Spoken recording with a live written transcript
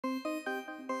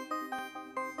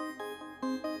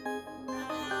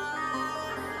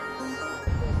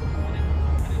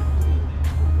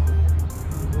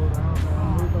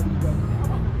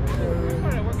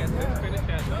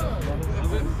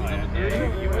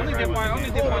You only did one.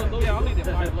 Yeah, only did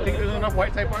one. Think there's enough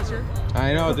white Type R's here?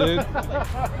 I know, dude.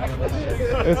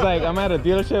 It's like I'm at a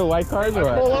dealership with white cars or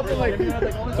Pull what? up and like,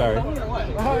 Sorry.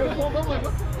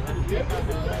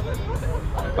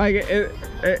 Like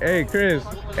hey Chris,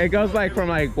 it goes like from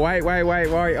like white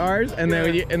R's, and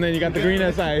then you got the green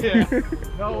SI. Yeah.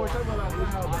 No, we're talking about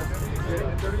that now.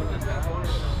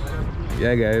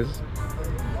 Yeah, guys,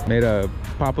 made a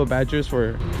pop-up badges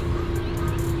for.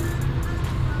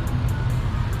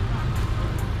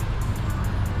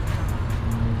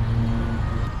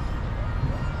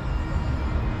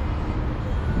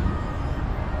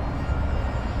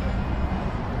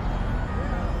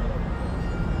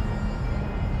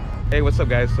 Hey, what's up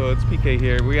guys? So it's PK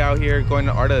here. We out here going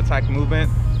to Art of Attack movement.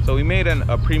 So we made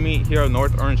a pre-meet here in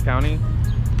North Orange County.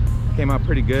 Came out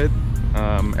pretty good.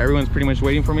 Everyone's pretty much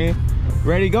waiting for me.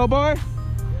 Ready to go, boy?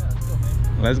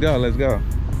 Yeah, let's go, man. Let's go, let's go.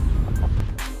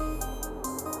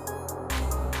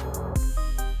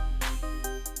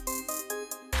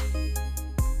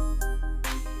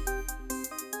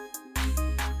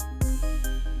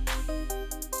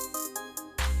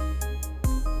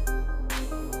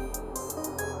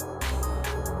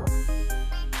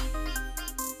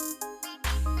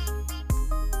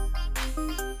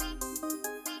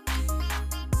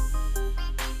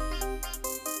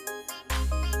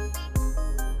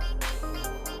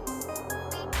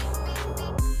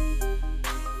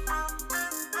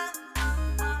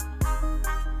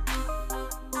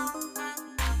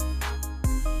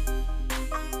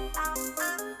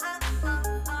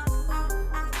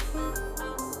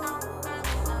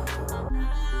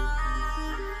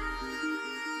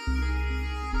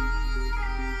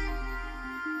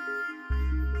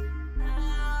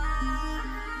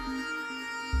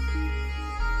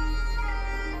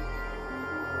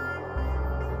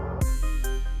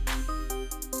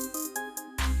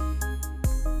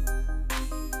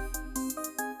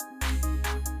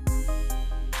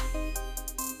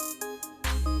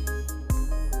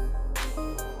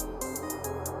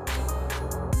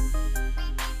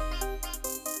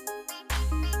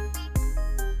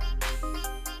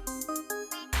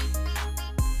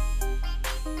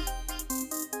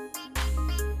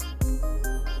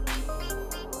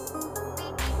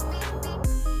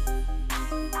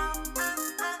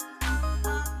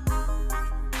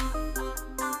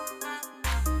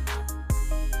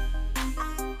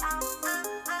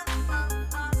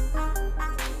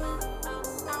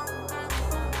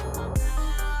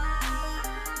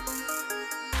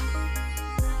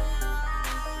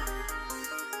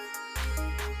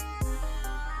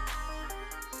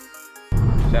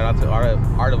 Shout out to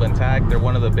Art of Attack. They're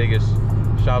one of the biggest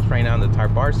shops right now in the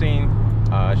Type R scene.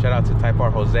 Shout out to Type R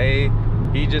Jose.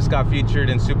 He just got featured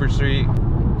in Super Street.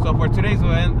 So for today's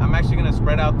event, I'm actually gonna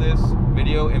spread out this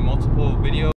video in multiple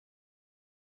videos.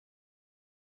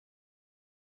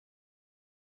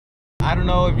 I don't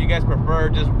know if you guys prefer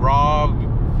just raw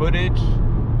footage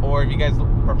or if you guys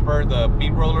prefer the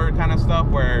beat roller kind of stuff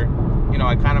where, you know,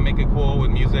 I kind of make it cool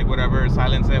with music, whatever,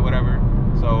 silence it, whatever.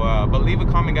 So, but leave a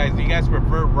comment, guys. Do you guys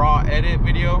prefer raw edit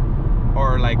video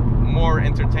or like more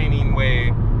entertaining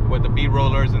way with the beat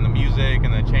rollers and the music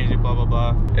and the change it, blah, blah,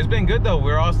 blah. It's been good though.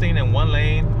 We're all staying in one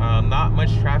lane, not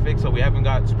much traffic, so we haven't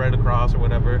got spread across or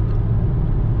whatever.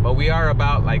 But we are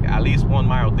about like at least 1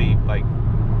 mile deep. Like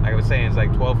I was saying, it's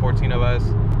like 12, 14 of us.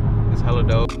 It's hella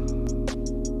dope.